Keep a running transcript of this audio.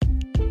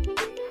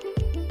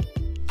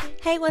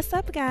Hey, what's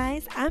up,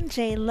 guys? I'm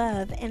J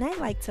Love, and I'd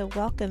like to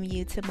welcome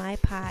you to my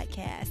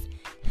podcast.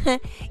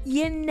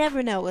 You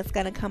never know what's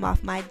going to come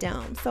off my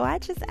dome, so I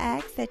just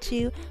ask that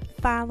you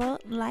follow,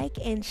 like,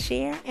 and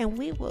share, and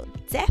we will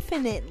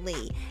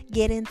definitely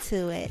get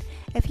into it.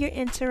 If you're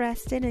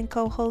interested in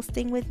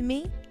co-hosting with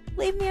me,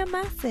 leave me a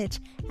message,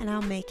 and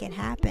I'll make it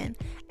happen.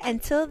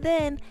 Until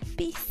then,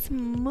 be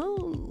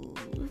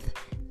smooth.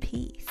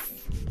 Peace.